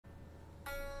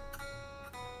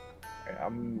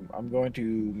I'm going to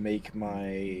make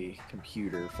my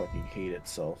computer fucking hate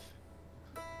itself.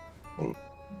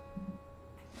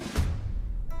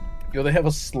 Yo, they have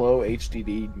a slow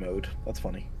HDD mode. That's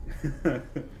funny.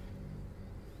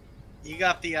 You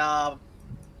got the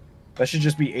That should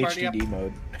just be Party HDD up.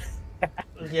 mode.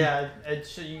 Yeah,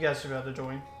 you guys should be able to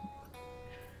join.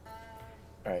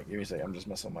 Alright, give me a second. I'm just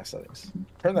messing with my settings.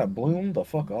 Turn that bloom the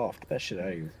fuck off. Get that shit out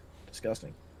of here.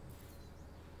 Disgusting.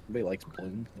 Nobody likes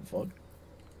bloom. The fuck?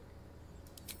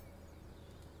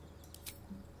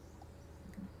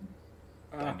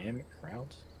 Dynamic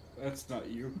crowds? That's not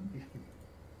you.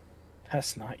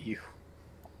 That's not you.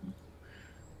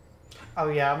 Oh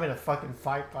yeah, I'm in a fucking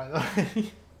fight, by the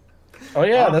way. Oh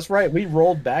yeah, that's right. We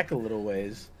rolled back a little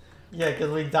ways. Yeah,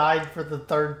 because we died for the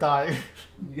third time.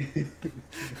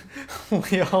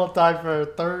 We all died for a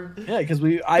third. Yeah, because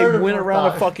I went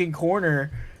around a fucking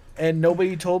corner, and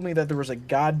nobody told me that there was a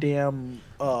goddamn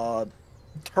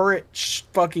turret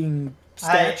fucking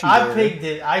statue. I pinged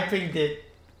it. I pinged it.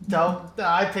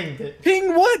 I pinged it.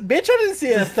 Ping what, bitch? I didn't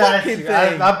see a fucking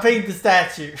thing. I pinged the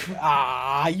statue.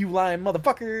 Ah, you lying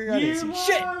motherfucker! I didn't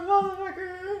see shit.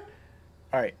 Motherfucker.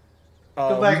 All right.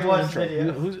 Go back and watch the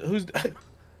video. Who's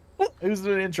who's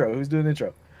doing intro? Who's doing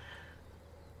intro?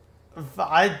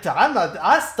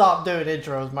 I stopped doing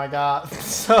intros, my god.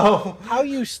 So how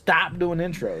you stop doing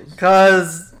intros?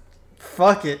 Cause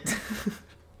fuck it.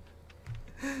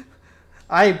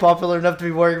 I ain't popular enough to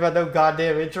be worried about no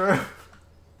goddamn intro.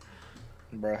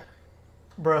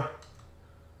 Bruh.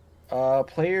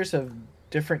 Players have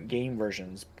different game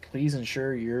versions. Please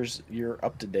ensure you're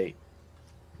up to date.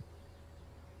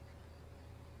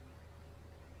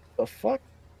 The fuck?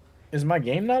 Is my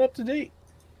game not up to date?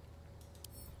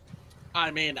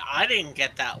 I mean, I didn't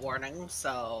get that warning,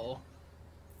 so...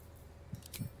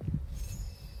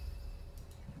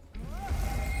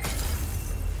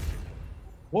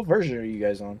 What version are you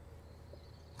guys on?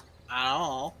 I don't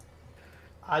know.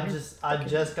 I just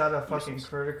got a fucking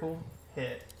critical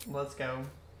hit. Let's go.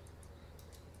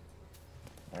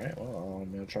 Alright, well,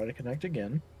 I'm gonna try to connect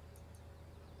again.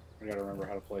 I gotta remember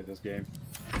how to play this game.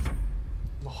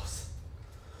 Lost.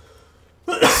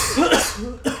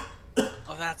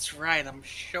 Oh, that's right. I'm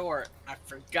short. I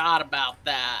forgot about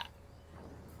that.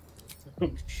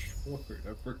 I'm short.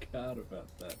 I forgot about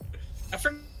that. I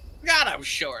forgot I'm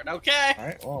short, okay?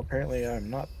 Alright, well, apparently I'm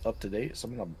not up to date, so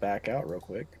I'm gonna back out real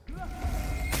quick.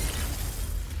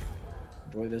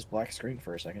 Enjoy this black screen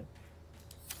for a second.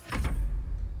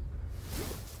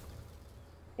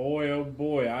 Boy, oh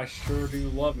boy, I sure do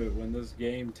love it when this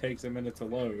game takes a minute to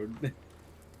load.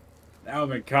 Now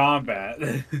I'm in combat.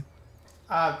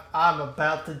 I'm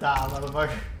about to die,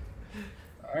 motherfucker.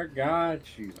 I got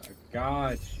you. I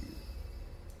got you.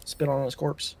 Spit on his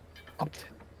corpse.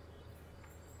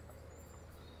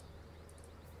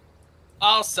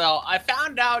 Also, I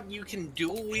found out you can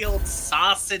dual wield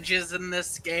sausages in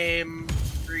this game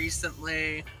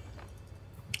recently.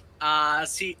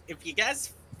 See, if you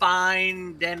guys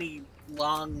find any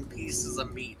long pieces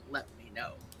of meat, let me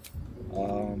know.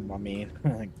 I mean,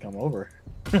 come over.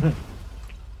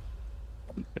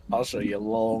 I'll show you a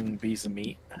long piece of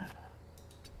meat.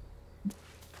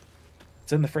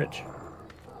 It's in the fridge.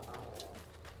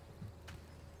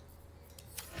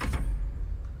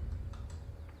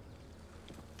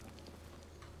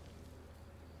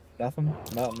 Nothing?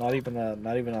 No, not even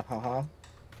a haha.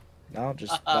 No,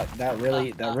 just that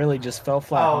really just fell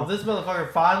flat. Oh, this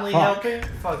motherfucker finally helped me?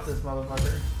 Fuck this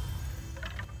motherfucker.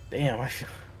 Damn, I feel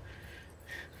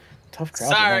tough crowd.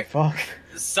 Sorry. Fuck.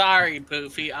 Sorry,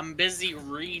 Poofy. I'm busy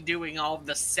redoing all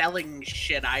the selling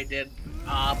shit I did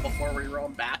before we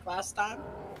rolled back last time.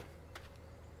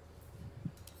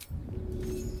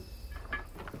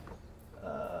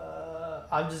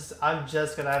 I'm just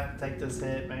gonna have to take this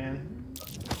hit, man.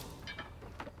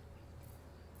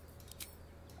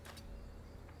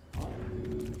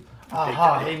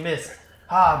 Aha, he missed.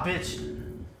 Ah, bitch.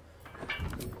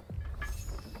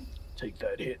 Take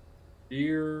that hit.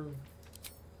 Dear.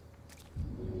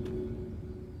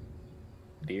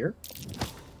 Deer?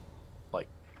 Like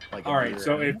all right,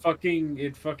 so it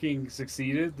fucking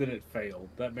succeeded, then it failed.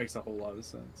 That makes a whole lot of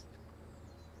sense.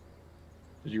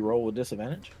 Did you roll with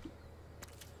disadvantage?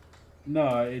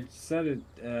 No, it said it.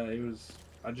 It was.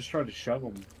 I just tried to shove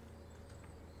them.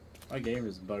 My game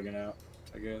is bugging out,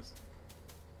 I guess.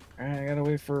 Alright, I gotta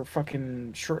wait for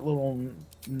fucking short little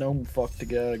gnome fuck to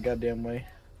get out of goddamn way.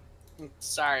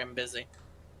 Sorry, I'm busy.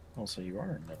 Oh, so you are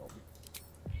a gnome.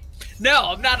 No,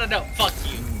 I'm not a gnome. Fuck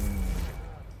you.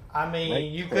 I mean, Right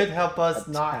you foot could help us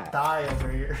attack. not die over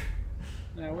here.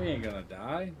 No, we ain't gonna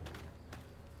die.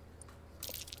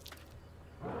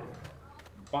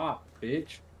 Bop.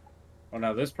 bitch. Oh,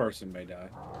 now this person may die.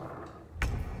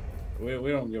 We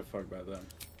don't give a fuck about them.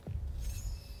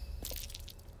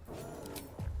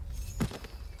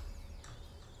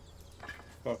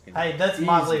 Fucking Hey, that's easy.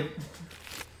 my lead.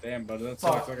 Damn, buddy, that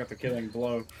sucks. I got the killing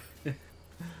blow.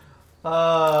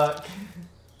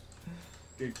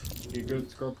 Get good,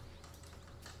 Scrub.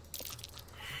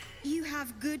 You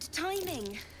have good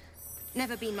timing.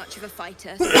 Never been much of a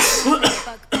fighter, so the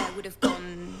bugbear would have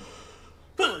gone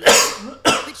poorly.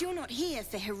 But you're not here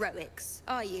for heroics,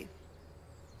 are you?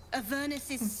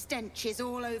 Avernus's stench is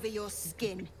all over your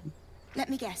skin. Let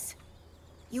me guess.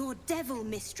 Your devil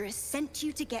mistress sent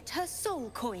you to get her soul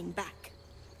coin back.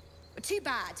 Too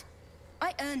bad.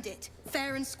 I earned it,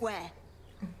 fair and square.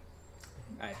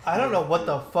 I don't know what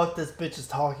the fuck this bitch is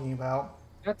talking about.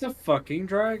 That's a fucking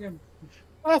dragon.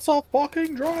 That's a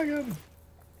fucking dragon.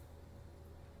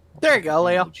 There you go,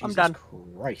 Leo. Jesus I'm done.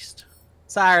 Christ.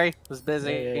 Sorry, was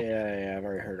busy. Yeah. I've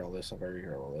already heard all this.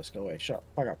 Go away. Shut up.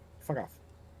 Fuck up. Fuck off.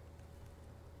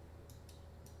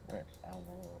 Alright.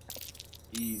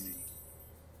 Easy.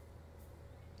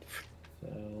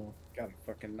 So, Got a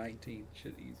fucking 19.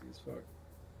 Shit easy as fuck.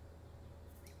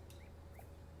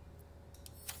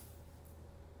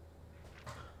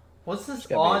 What's this gotta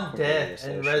be a on quick way to death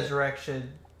say and shit.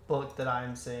 resurrection book that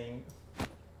I'm seeing?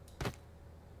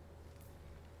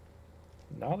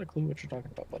 not a clue what you're talking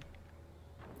about, bud.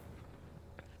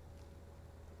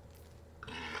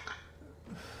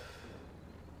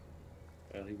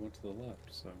 Well, he went to the left,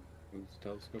 so who's the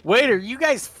telescope? Wait, are you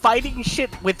guys fighting shit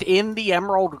within the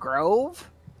Emerald Grove?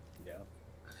 Yeah.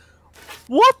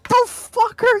 What the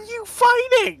fuck are you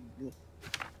fighting?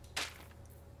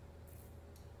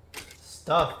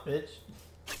 Stuff, bitch.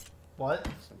 What?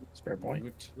 Fair point.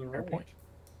 Went to the Fair right. point.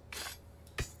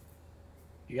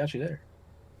 You got you there.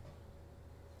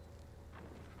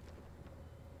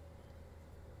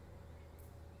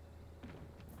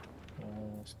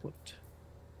 Split.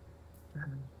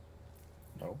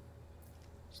 No.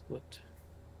 Split.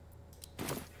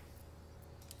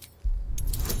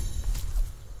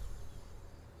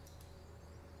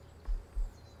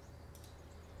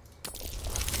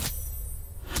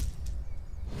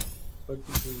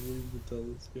 The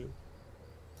telescope.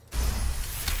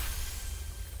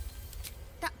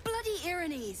 That bloody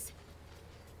Irenes.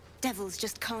 Devils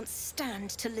just can't stand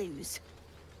to lose.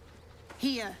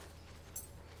 Here.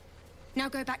 Now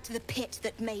go back to the pit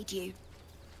that made you.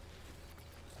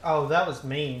 Oh, that was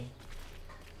mean.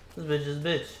 This bitch is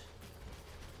bitch.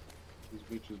 This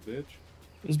bitch is bitch.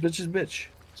 This bitch is bitch.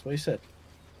 That's what he said.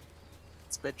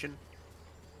 It's bitchin'.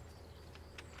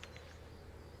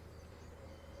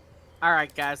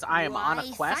 Alright, guys, I am on a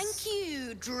Why, quest. Thank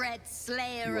you, dread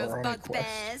slayer You of are on a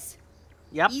bugbears.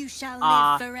 Yep. You shall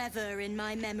live forever in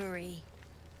my memory.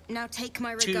 Now take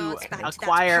my To regards back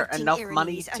acquire to that enough Irenes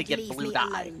money to and get leave blue me dye.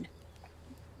 alone.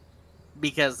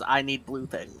 Because I need blue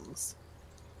things.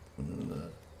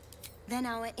 Then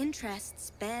our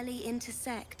interests barely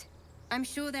intersect. I'm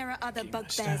sure there are other Give my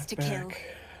bugbears staff to kill. back.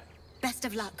 Best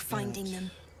of luck finding them.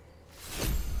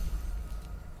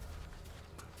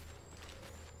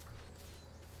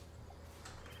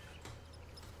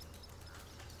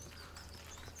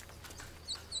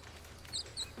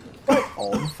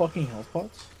 All the fucking health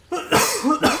pots?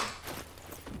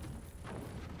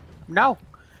 No.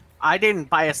 I didn't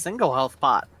buy a single health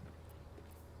pot.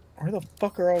 Where the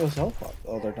fuck are all those health pots?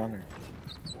 Oh, they're down there.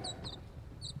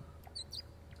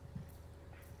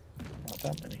 Not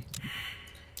that many.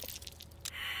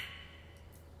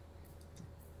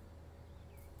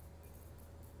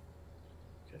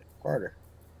 Okay, quarter.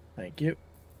 Thank you.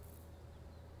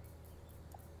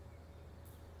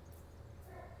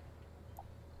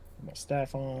 Put my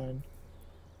staff on.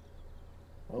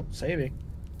 Oh, saving.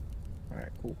 Alright,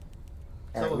 cool.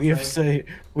 Alright, Someone we have saved.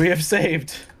 we have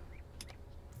saved.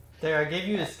 There, I gave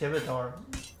you a scimitar.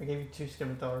 I gave you 2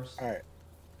 scimitars. Alright.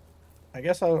 I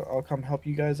guess I'll come help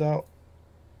you guys out.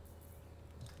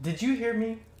 Did you hear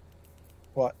me?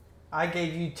 What? I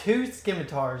gave you 2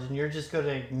 scimitars and you're just gonna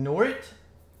ignore it?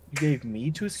 You gave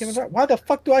me 2 scimitar? Why the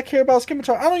fuck do I care about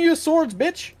scimitar? I don't use swords,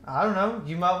 bitch! I don't know.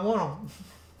 You might want them.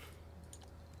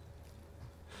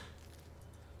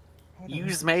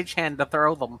 Use mage hand to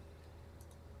throw them.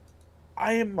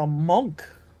 I am a monk.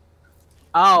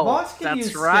 Oh, Monks can that's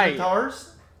use right.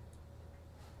 scimitars.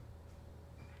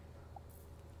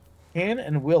 Can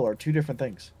and will are 2 different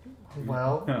things.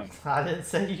 Well, I didn't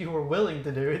say you were willing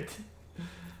to do it.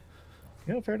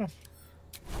 Yeah, fair enough.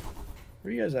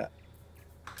 Where you guys at?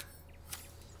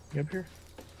 You up here?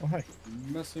 Oh, hi.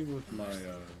 Messing with my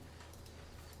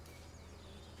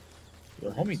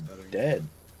Your homie's settings. dead.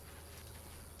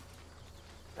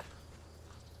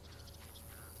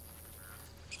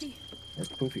 safety. Where's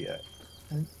Poofy at?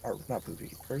 Or not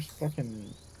Poofy. Where's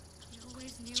fucking You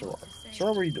always knew Soror? what to say. Soror,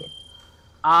 what are you doing?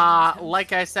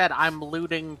 Like I said, I'm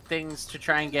looting things to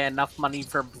try and get enough money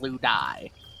for blue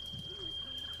dye.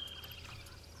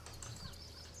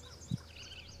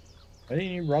 Why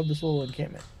didn't you rob this little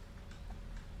encampment?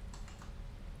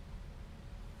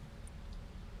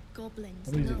 Goblins.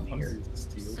 What is it No. here?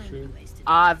 Steel So shit. many ways to do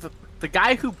it. The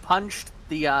guy who punched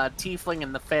the tiefling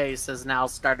in the face has now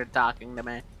started talking to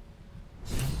me.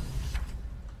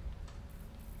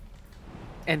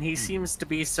 And he seems to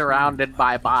be surrounded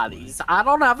by bodies. I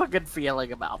don't have a good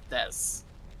feeling about this.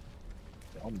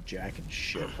 I'm jacking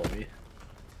shit, buddy.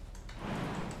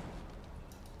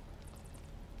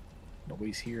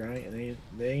 Nobody's here.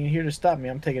 They ain't here to stop me.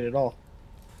 I'm taking it all.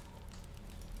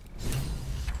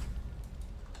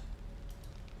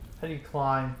 How do you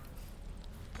climb?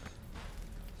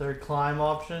 Is there a climb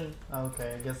option?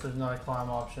 Okay, I guess there's not a climb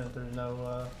option if there's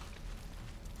no,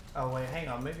 Oh wait, hang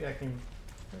on, maybe I can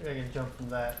jump from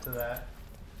that to that.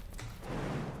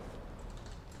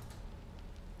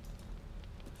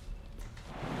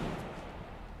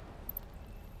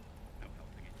 No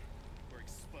helping it. We're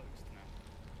exposed now.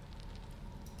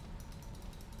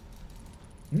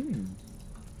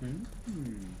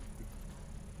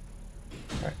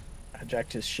 Alright. I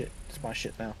jacked his shit. It's my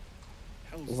shit now.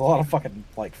 There's a lot of fucking,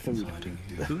 like, food.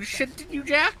 Whose shit did you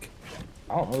jack?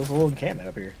 I don't know. There's a little encampment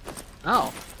up here.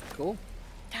 Oh, cool.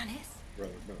 Dennis? Whoa.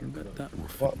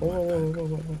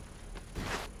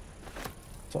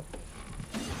 What's up?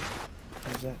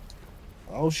 What's that?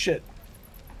 Oh, shit.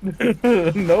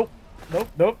 Nope. Nope.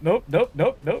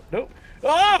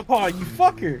 Oh, you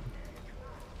fucker.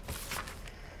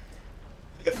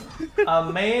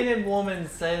 A man and woman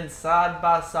stand side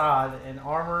by side in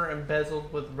armor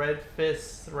embezzled with red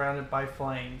fists surrounded by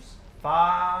flames.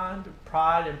 Find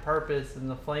pride and purpose in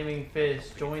the flaming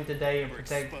fist. Join today and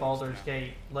protect Baldur's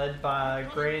Gate. Led by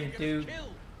Grand Duke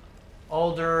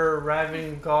Older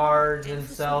Ravengard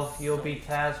himself, you'll be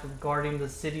tasked with guarding the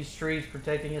city streets,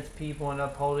 protecting its people, and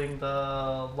upholding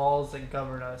the laws that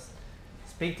govern us.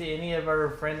 Speak to any of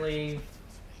our friendly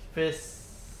fists.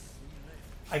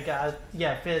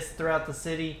 Fists throughout the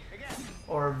city,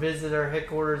 or visit our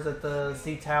headquarters at the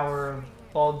Sea Tower of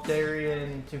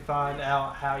Baldurian to find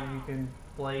out how you can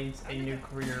blaze a new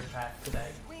career path today.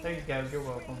 There you go, you're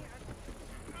welcome.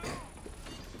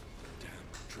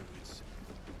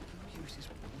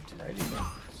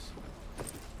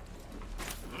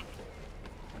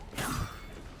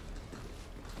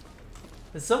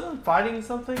 Is someone fighting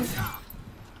something?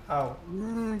 Oh.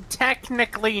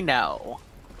 Technically, no.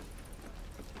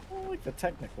 I like the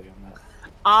technically on that.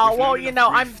 Well, you know,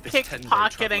 I'm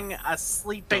pickpocketing a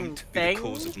sleeping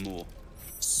thing.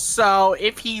 So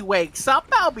if he wakes up,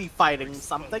 I'll be fighting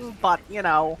something, but, you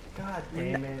know. God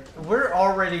damn it. We're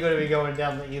already going to be going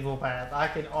down the evil path. I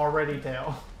can already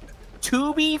tell.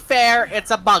 To be fair,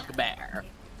 it's a bugbear.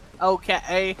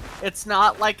 Okay? It's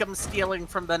not like I'm stealing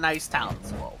from the nice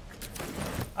townsfolk.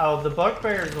 Oh, the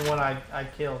bugbear is the one I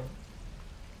killed.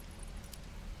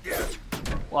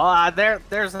 Well,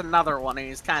 there's another one.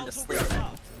 He's kind of sleeping.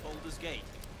 Baldur's Gate.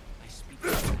 I speak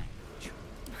your language.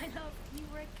 My love, you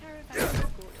were a caravan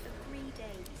escort for 3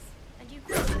 days, and you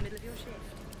quit in the middle of your shift.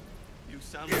 You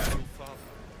sound like your father.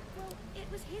 Well, it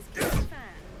was his caravan.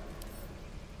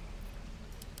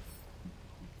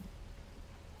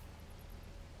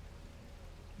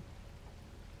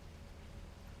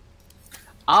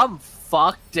 I'm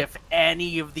fucked if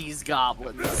any of these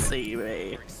goblins see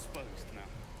me. We're exposed now.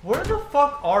 Where the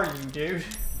fuck are you, dude?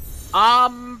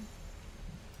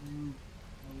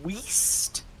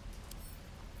 Weast?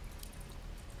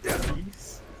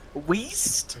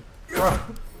 Weast? Bro.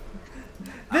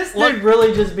 This dude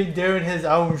really just be doing his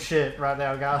own shit right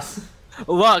now, guys.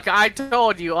 Look, I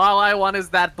told you, all I want is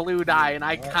that blue dye, and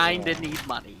I kinda need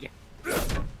money.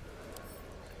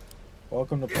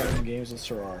 Welcome to playing games with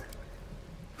Soror.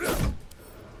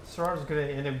 Sorar's gonna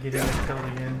end up getting us killed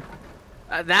again.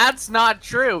 That's not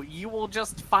true. You will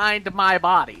just find my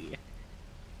body.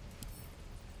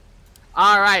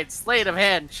 Alright, Slate of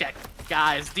Hand check,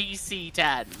 guys. DC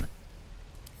 10.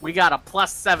 We got a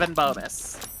 +7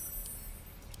 bonus.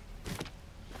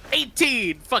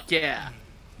 18! Fuck yeah!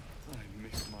 I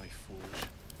miss my forge.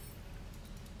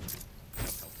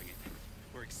 Not helping it.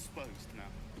 We're exposed now.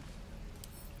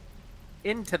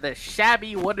 Into the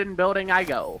shabby wooden building I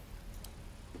go.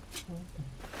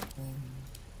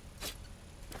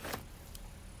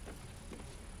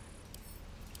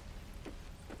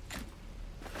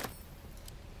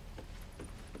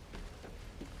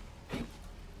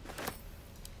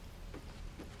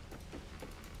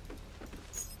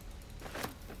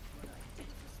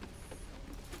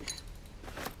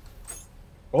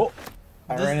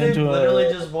 ran dude into literally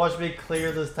a... just watched me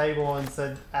clear this table and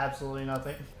said absolutely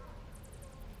nothing.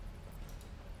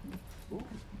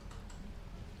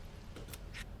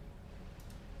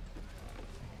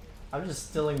 I'm just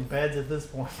stealing beds at this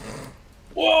point.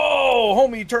 Whoa!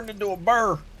 Homie turned into a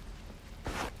burr.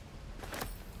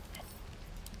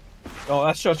 Oh,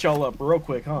 that shut y'all up real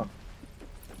quick, huh?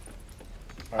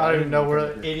 I don't even know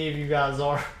where any of you guys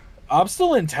are. I'm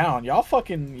still in town. Y'all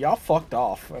fucked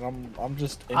off, and I'm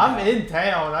just. I'm in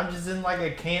town. I'm just in like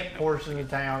a camp portion of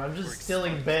town. I'm just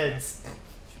stealing beds.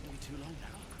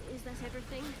 Is that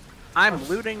everything? I'm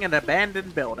looting an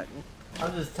abandoned building.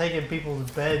 I'm just taking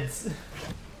people's beds.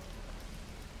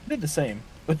 I did the same.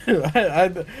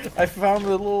 I found the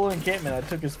little encampment. I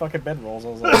took his fucking bedrolls. I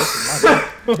was like, this is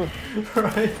my bed.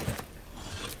 Right.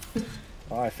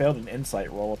 Oh, I failed an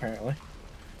insight roll apparently.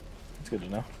 It's good to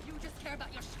know. You just care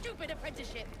about your stupid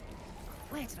apprenticeship.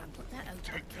 Where did I put that old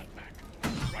kit?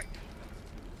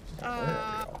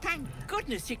 Thank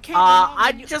goodness you came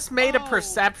I just made a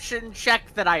perception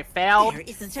check that I failed,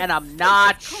 and I'm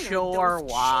not sure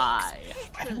why.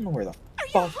 I don't know where the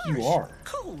fuck you are.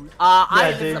 Cool.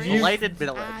 I'm in dude, the blighted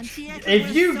village.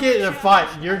 If you get in a fight,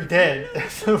 you're dead.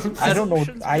 I don't know.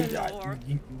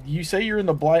 You say you're in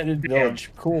the blighted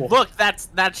village. Cool. Look, that's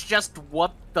just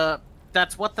what the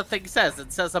thing says.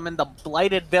 It says I'm in the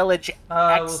blighted village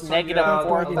X negative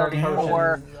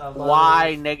 434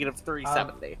 Y negative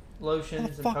 370.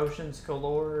 Lotions and potions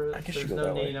galore. I guess There's you go no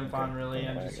that way. need. I'm fine, Okay. really.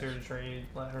 I'm I just here to trade.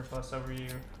 Let her fuss over you.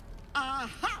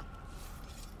 Aha!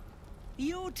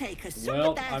 You take a sip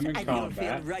Well, of that I'm in and you'll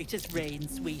combat. feel right as rain,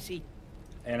 sweetie.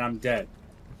 And I'm dead.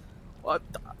 What?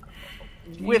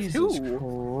 With Jesus who?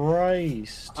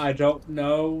 Christ. I don't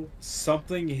know.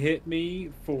 Something hit me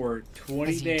for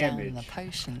 20 damage.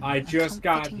 I just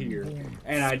got here,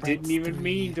 and I didn't even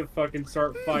mean to fucking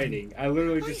start fighting. I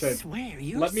literally just said,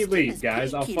 let me leave,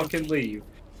 guys. I'll fucking leave.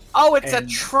 Oh, it's a And-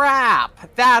 trap.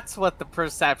 That's what the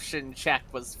perception check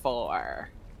was for.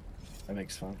 That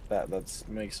makes fun. That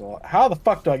makes a lot. How the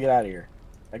fuck do I get out of here?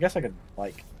 I guess I could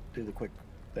like do the quick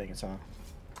thing. It's on.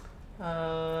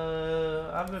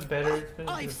 I've been better. It's been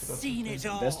I've difficult. seen it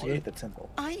all. Investigate the temple.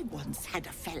 I once had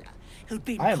a fella who'd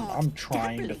been I'm caught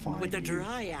trying to dabbling find with a you.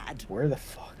 dryad. Where the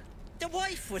fuck? The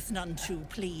wife was none too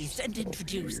pleased and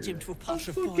introduced him to a pot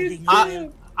of fucking boiling I-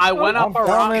 oil. I went I'm up a rock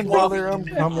coming, wall. brother. I'm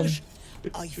coming.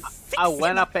 I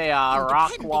went up a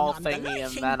rock depending wall on the thingy, and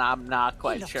lighting, then I'm not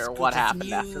quite looks sure good what as happened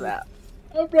new. after that.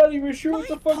 I'm not even sure what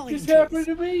My the fuck point just is, happened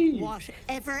to me.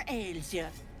 Whatever ails you,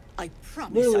 I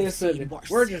promise Literally, I I've seen said, worse.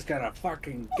 we're just gonna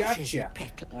fucking What is it, gotcha.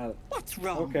 Petal? What's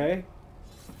wrong? Okay.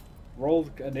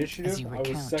 Rolled initiative. As you I was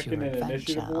recount second your in adventure,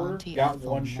 initiative order. Auntie Got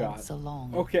Ethel one nods shot.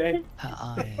 along, Okay. her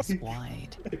eyes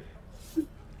wide.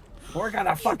 We're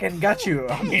gonna fucking gut you.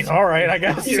 I mean, all right, I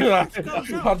guess.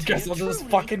 I guess I'll just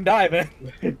fucking die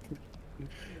then.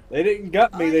 They didn't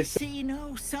gut me. They I said, see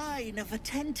no sign of a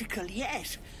tentacle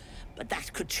yet, but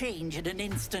that could change in an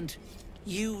instant.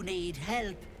 You need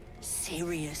help.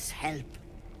 Serious help.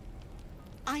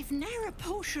 I've ne'er a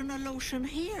potion or lotion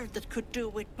here that could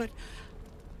do it, but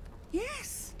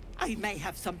yes, I may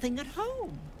have something at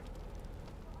home.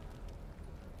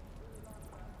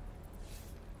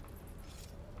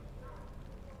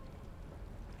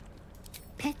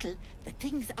 Petal, the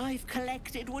things I've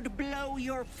collected would blow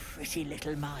your pretty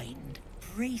little mind.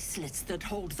 Bracelets that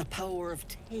hold the power of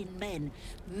 10 men,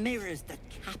 mirrors that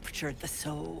capture the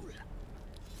soul.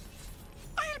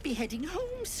 I'll be heading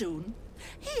home soon.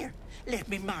 Here, let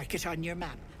me mark it on your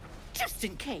map, just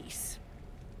in case.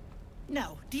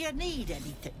 Now, do you need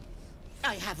anything?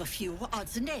 I have a few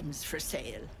odds and ends for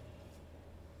sale.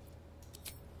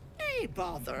 Hey,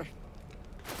 bother.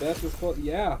 that's what's called.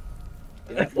 Yeah.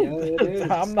 Yeah, it is.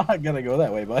 I'm not gonna go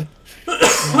that way, bud.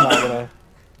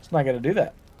 It's not gonna do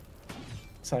that.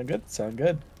 Sound good? Sound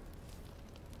good.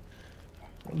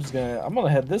 I'm gonna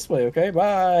head this way, okay?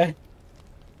 Bye.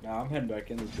 Nah, I'm heading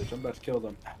back in this bitch. I'm about to kill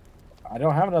them. I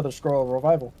don't have another scroll of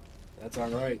revival. That's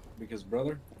alright, because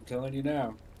brother, I'm telling you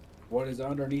now, what is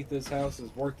underneath this house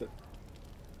is worth it.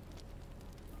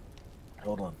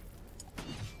 Hold on.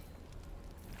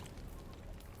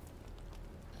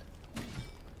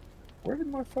 Where did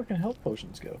my fucking health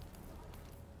potions go?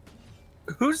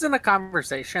 Who's in a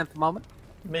conversation at the moment?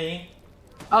 Me.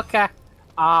 Okay.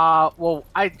 Well,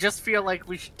 I just feel like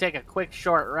we should take a quick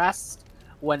short rest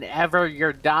whenever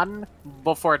you're done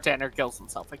before Tanner kills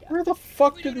himself again. Where the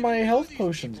fuck did my health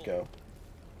potions go?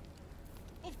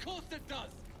 Of course it does.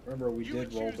 Remember, we You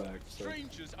did would roll choose back, so.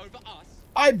 strangers over us.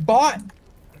 I bought.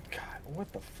 God,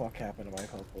 what the fuck happened to my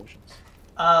health potions?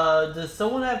 Does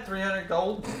someone have 300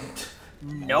 gold?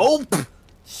 Nope.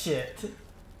 Shit.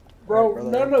 Bro, brother.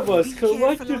 none of us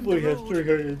collectively had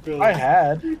 300 billion. I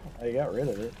had. I got rid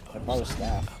of it. I bought a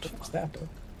staff. Staff though.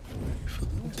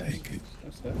 Take it.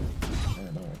 Yeah,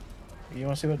 no. You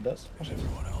want to see what it does?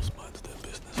 Everyone else minds their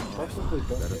business. Possibly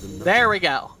don't. There we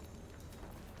go.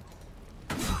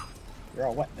 You're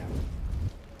all wet now.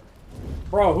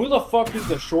 Bro, who the fuck is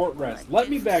the short rest? Let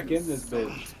me back in this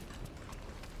bitch.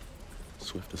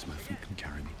 Swift as my feet can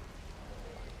carry me.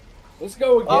 Let's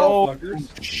go again,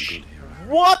 fuckers.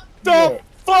 What the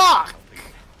fuck?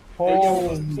 Oh,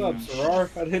 what's up, Sarar?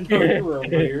 I didn't know you were over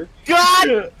here.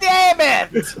 God damn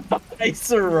it! Hey,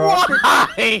 Sarar.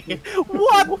 Why?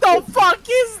 What the fuck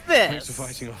is Thanks for this?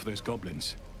 fighting off those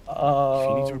goblins. If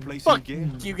you need to replace your Fuck gear,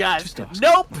 you guys. just ask.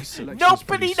 Nope. My selection's Nopity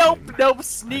pretty nope slim. nope. I didn't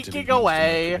Sneaking manage to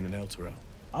away. get an Elturel.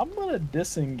 I'm gonna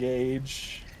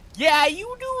disengage. Yeah,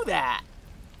 you do that.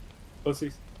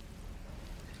 Pussies.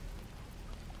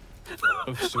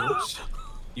 Of sorts.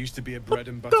 Used to be a bread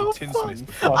and butter The tinsmith fuck?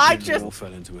 before I it just- all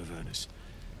fell into Avernus.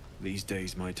 These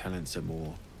days my talents are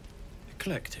more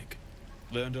eclectic.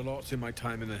 Learned a lot in my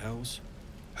time in the Hells.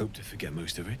 Hope to forget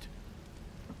most of it.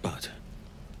 But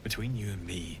between you and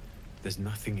me, there's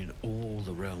nothing in all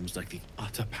the realms like the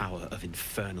utter power of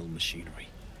infernal machinery.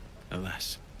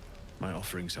 Alas, my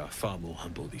offerings are far more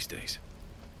humble these days.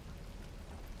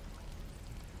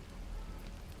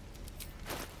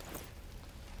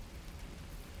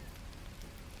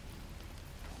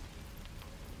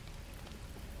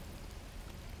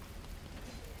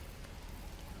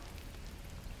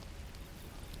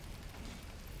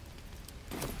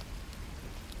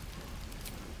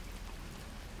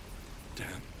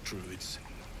 Damn druids.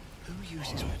 Who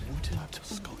uses wooden to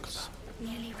skulk about?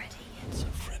 Nearly ready. It's a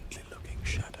friendly looking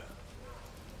shadow.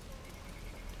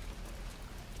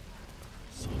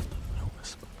 Softer than a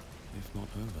whisper. If not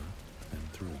over, then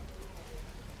through.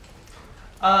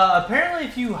 Apparently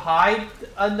if you hide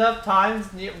enough times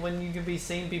when you can be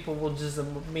seen, people will just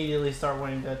immediately start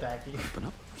wanting to attack you. Open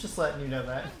up. Just letting you know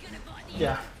that.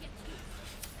 Yeah.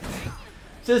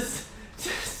 Just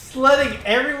letting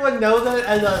everyone know that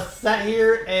as I sat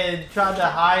here and tried to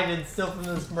hide and steal from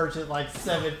this merchant like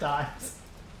 7 times.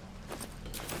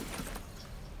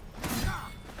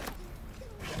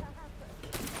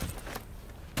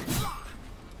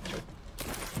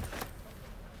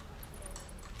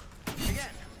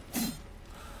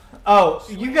 Oh,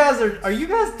 you guys are you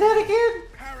guys dead again?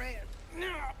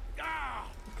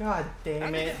 God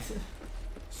damn it.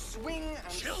 Swing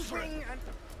and swing and...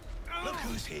 Look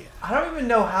who's here. I don't even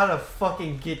know how to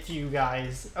fucking get to you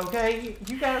guys, okay?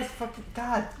 You guys fucking...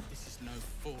 God. This is no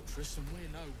fortress and we're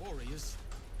no warriors.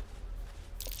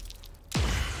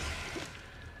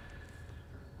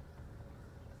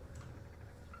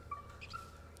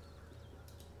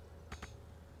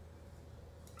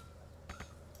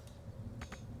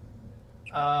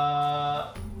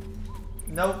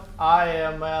 Nope. I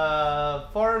am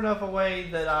far enough away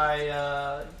that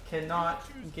I cannot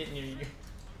get near you.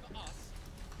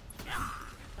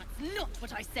 That's not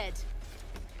what I said.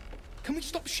 Can we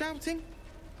stop shouting?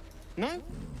 No?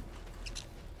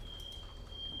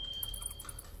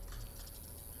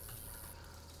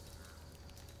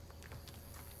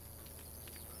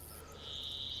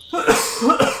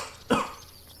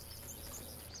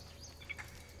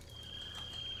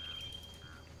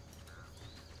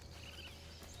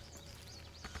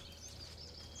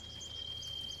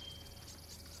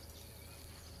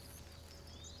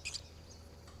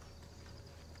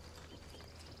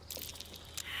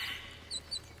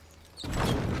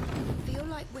 Feel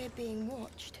like we're being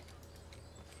watched.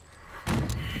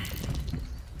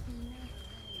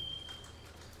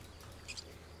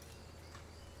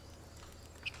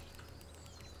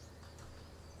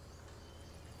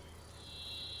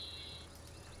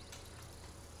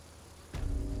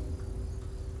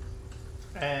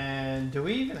 And do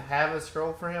we even have a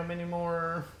scroll for him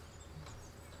anymore?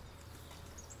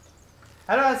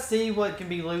 How do I see what can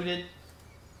be looted?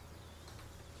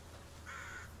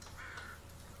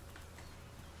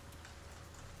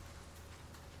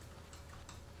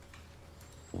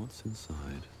 What's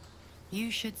inside? You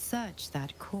should search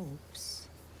that corpse.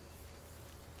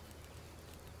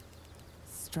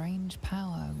 Strange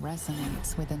power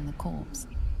resonates within the corpse.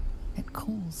 It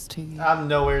calls to you. I'm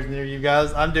nowhere near you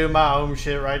guys. I'm doing my own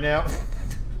shit right now.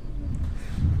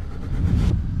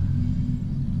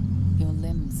 Your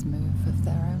limbs move of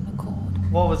their own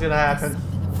accord. What was gonna happen?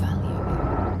 Something of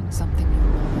value. Something your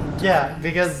mind Yeah, craves.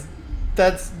 because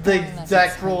that's the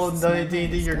exact rule in the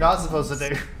D&D you're not supposed to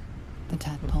do. The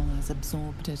tadpole has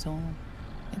absorbed it all.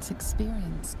 Its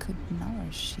experience could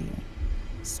nourish you,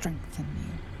 strengthen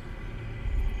you.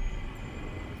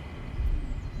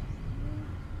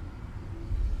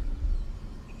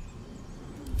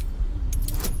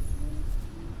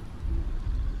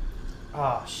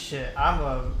 Oh shit! I'm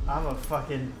a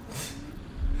fucking.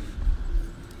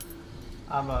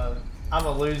 I'm a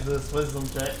lose this wisdom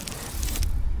check.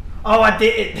 Oh, I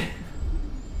did.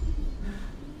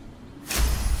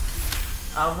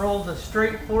 I rolled a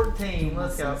straight 14.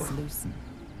 Let's go. Loosen.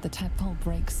 The tadpole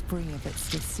breaks free of its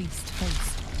deceased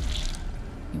host.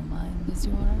 Your mind is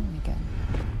your own again.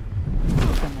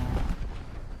 For now.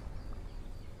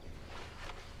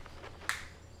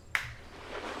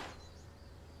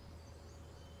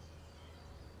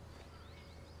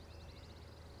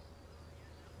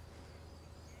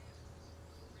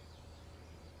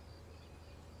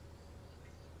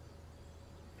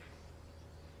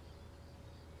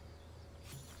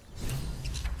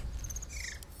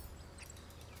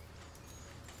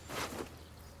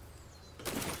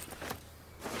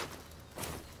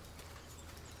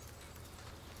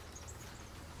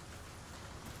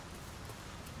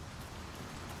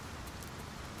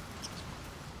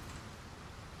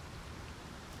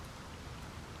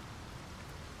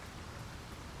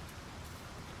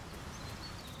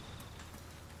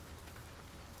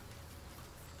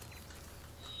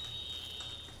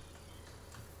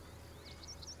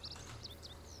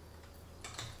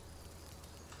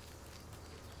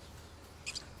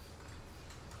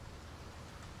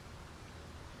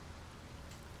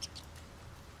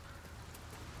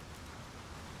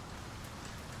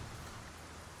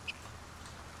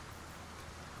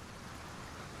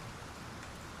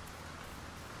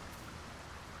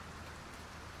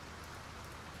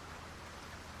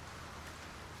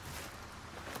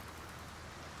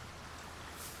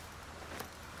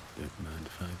 Don't mind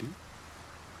if I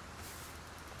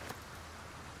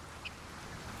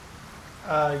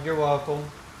do. You're welcome.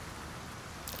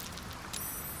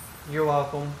 You're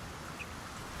welcome.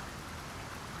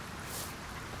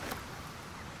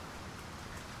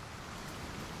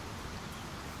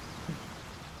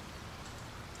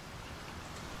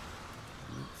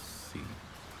 Let's see.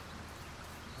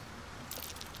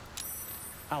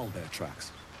 Owlbear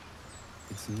tracks.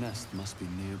 Its nest must be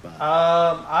nearby.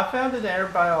 I found an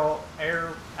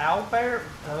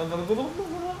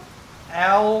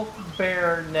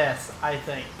owlbear nest, I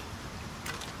think.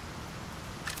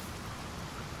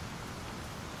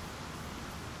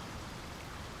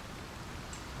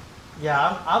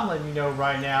 Yeah, I'm letting you know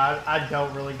right now. I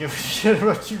don't really give a shit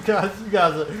about you guys. You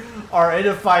guys are in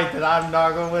a fight that I'm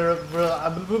not gonna win.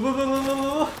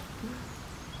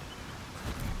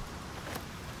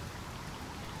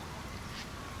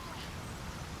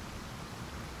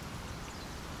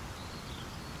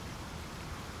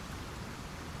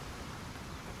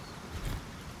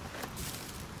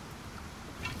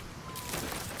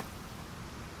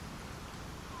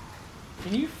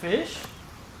 Can you fish?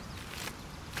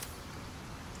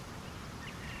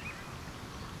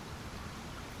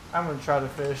 I'm gonna try to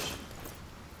fish.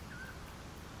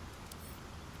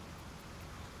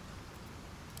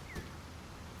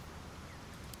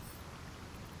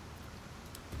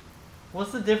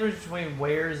 What's the difference between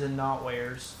wares and not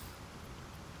wares?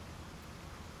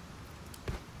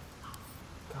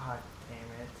 God damn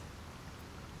it.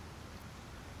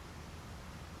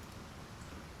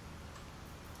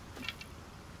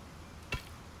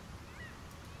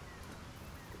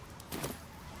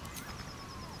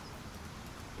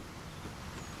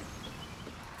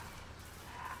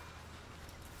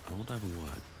 I won't have a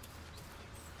word.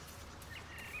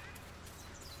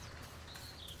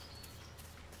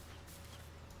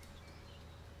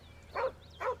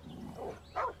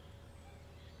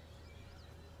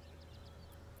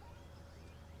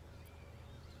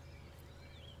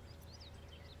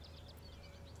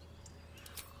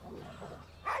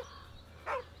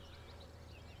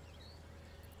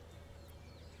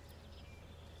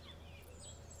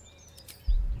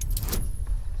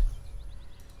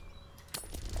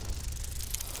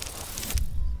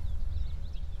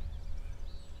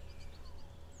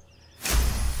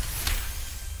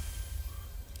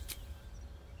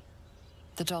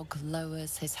 The dog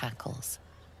lowers his hackles,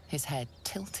 his head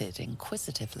tilted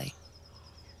inquisitively.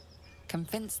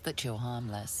 Convinced that you're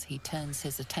harmless, he turns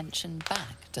his attention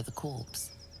back to the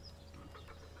corpse.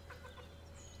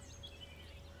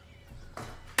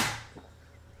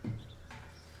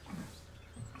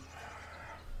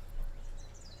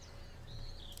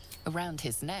 Around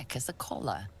his neck is a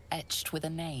collar etched with a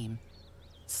name,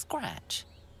 Scratch.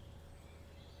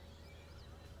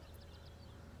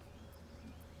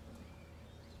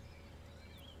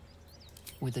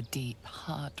 With a deep,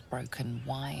 heartbroken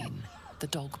whine, the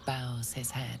dog bows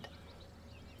his head.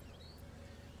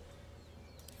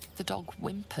 The dog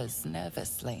whimpers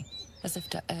nervously, as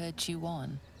if to urge you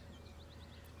on.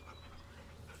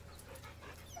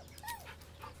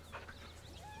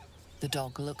 The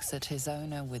dog looks at his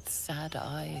owner with sad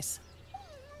eyes.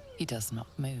 He does not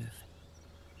move.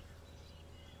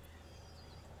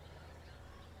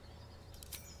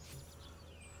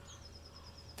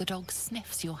 The dog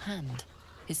sniffs your hand,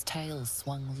 his tail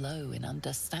swung low in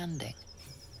understanding.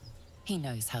 He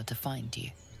knows how to find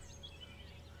you.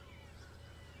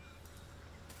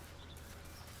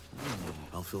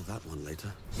 I'll fill that one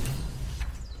later.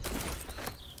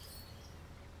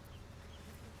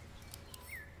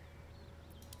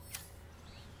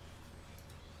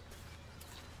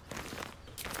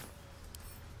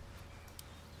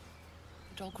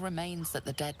 The dog remains at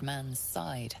the dead man's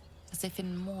side, as if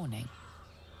in mourning.